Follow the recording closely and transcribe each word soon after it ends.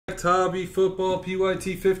Select Hobby Football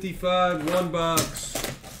PYT 55, 1 box.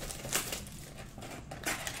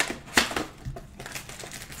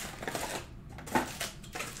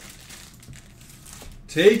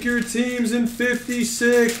 Take your teams in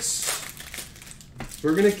 56.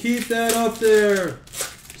 We're going to keep that up there.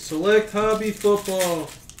 Select Hobby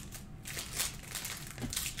Football.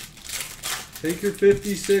 Take your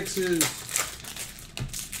 56s.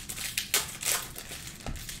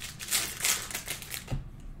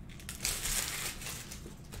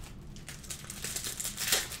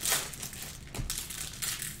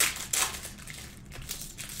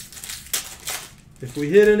 If we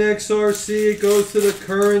hit an XRC, it goes to the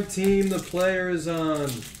current team the player is on.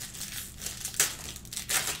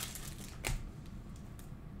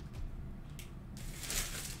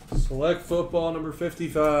 Select football number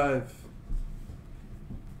 55.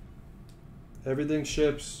 Everything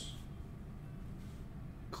ships.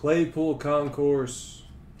 Claypool Concourse.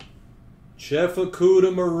 Jeff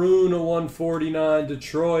Okudah Maroon, a 149,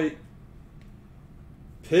 Detroit.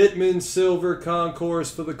 Pittman Silver Concourse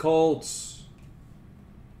for the Colts.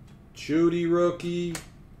 Judy Rookie.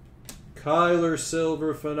 Kyler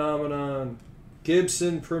Silver Phenomenon.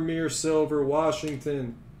 Gibson Premier Silver,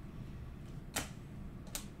 Washington.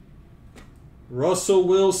 Russell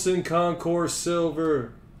Wilson Concourse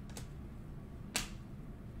Silver.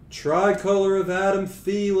 Tricolor of Adam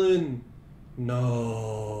Thielen.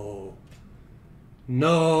 No.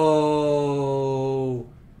 No.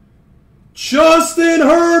 Justin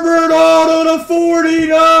Herbert auto to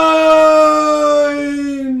 49.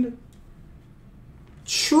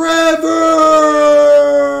 Trevor.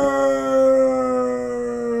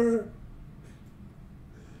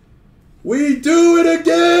 We do it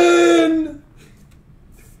again.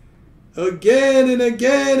 Again and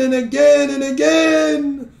again and again and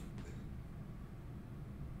again.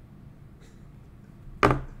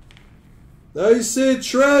 Nice hit,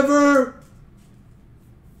 Trevor.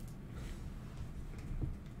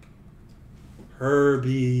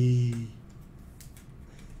 Herbie.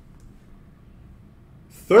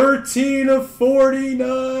 13 of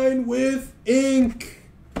 49 with ink.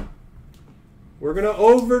 We're going to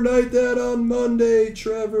overnight that on Monday,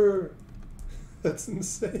 Trevor. That's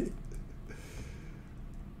insane.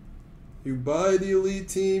 You buy the elite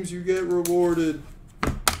teams, you get rewarded.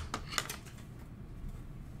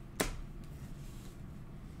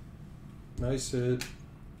 Nice hit.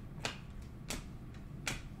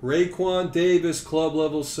 Raekwon Davis, club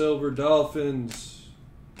level silver, Dolphins.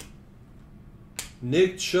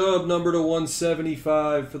 Nick Chubb, number to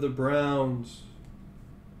 175 for the Browns.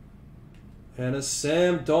 And a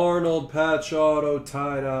Sam Darnold patch auto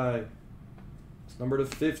tie-dye. It's number to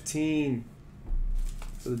 15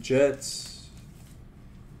 for the Jets.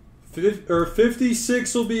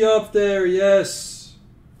 56 will be up there, yes.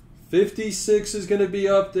 56 is going to be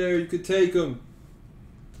up there. You could take them.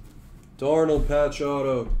 Darnold patch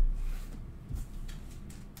auto.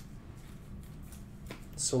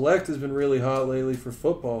 Select has been really hot lately for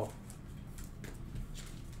football.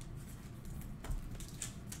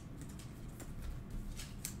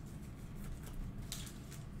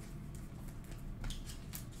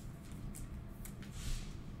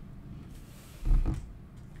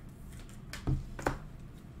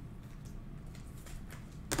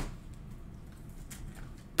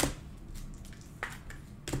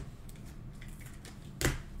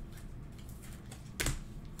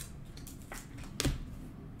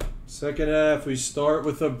 Second half, we start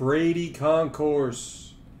with a Brady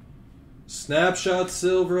Concourse. Snapshot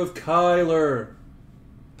silver of Kyler.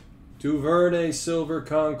 Duvernay silver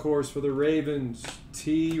Concourse for the Ravens.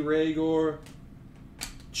 T. Ragor.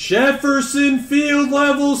 Jefferson field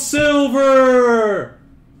level silver.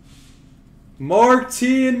 Mark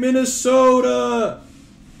T. in Minnesota.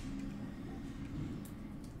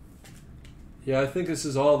 Yeah, I think this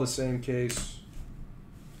is all the same case.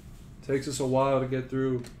 Takes us a while to get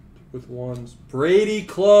through with ones. Brady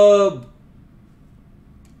Club.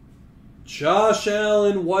 Josh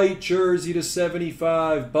Allen white jersey to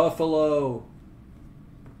 75, Buffalo.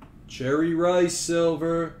 Jerry Rice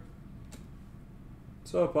silver.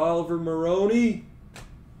 What's up, Oliver Maroney?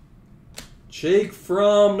 Jake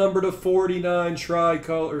Fromm number to 49,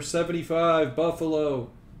 tricolor, 75, Buffalo.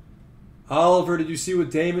 Oliver, did you see what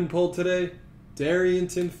Damon pulled today?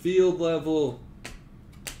 Darrington field level.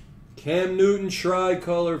 Cam Newton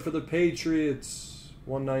tricolor for the Patriots,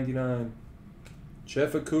 199.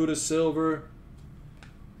 Jeff Okudah silver.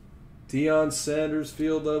 Deion Sanders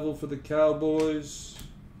field level for the Cowboys.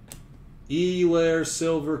 Elair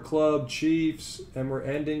silver club, Chiefs. And we're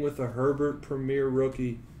ending with a Herbert Premier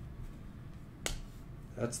rookie.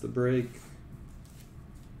 That's the break.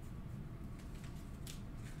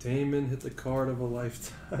 Damon hit the card of a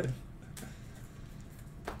lifetime.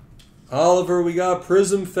 Oliver, we got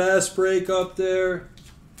Prism Fast Break up there.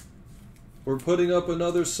 We're putting up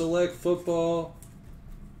another Select Football.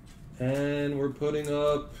 And we're putting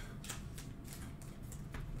up,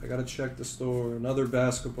 I gotta check the store, another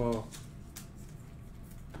basketball.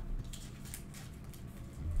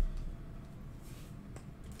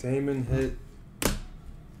 Damon hit.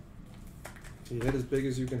 He hit as big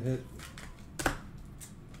as you can hit.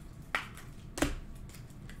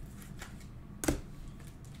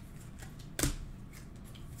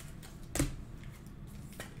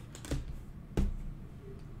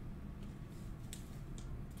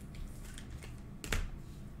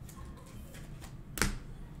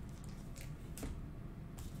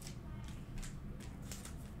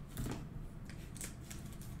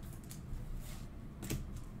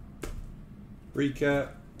 Recap.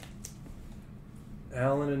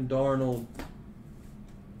 Allen and Darnold.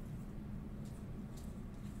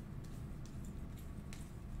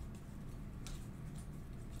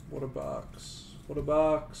 What a box. What a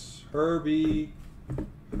box. Herbie.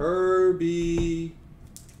 Herbie.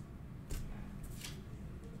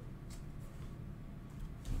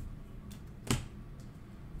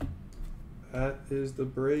 That is the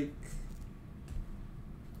break.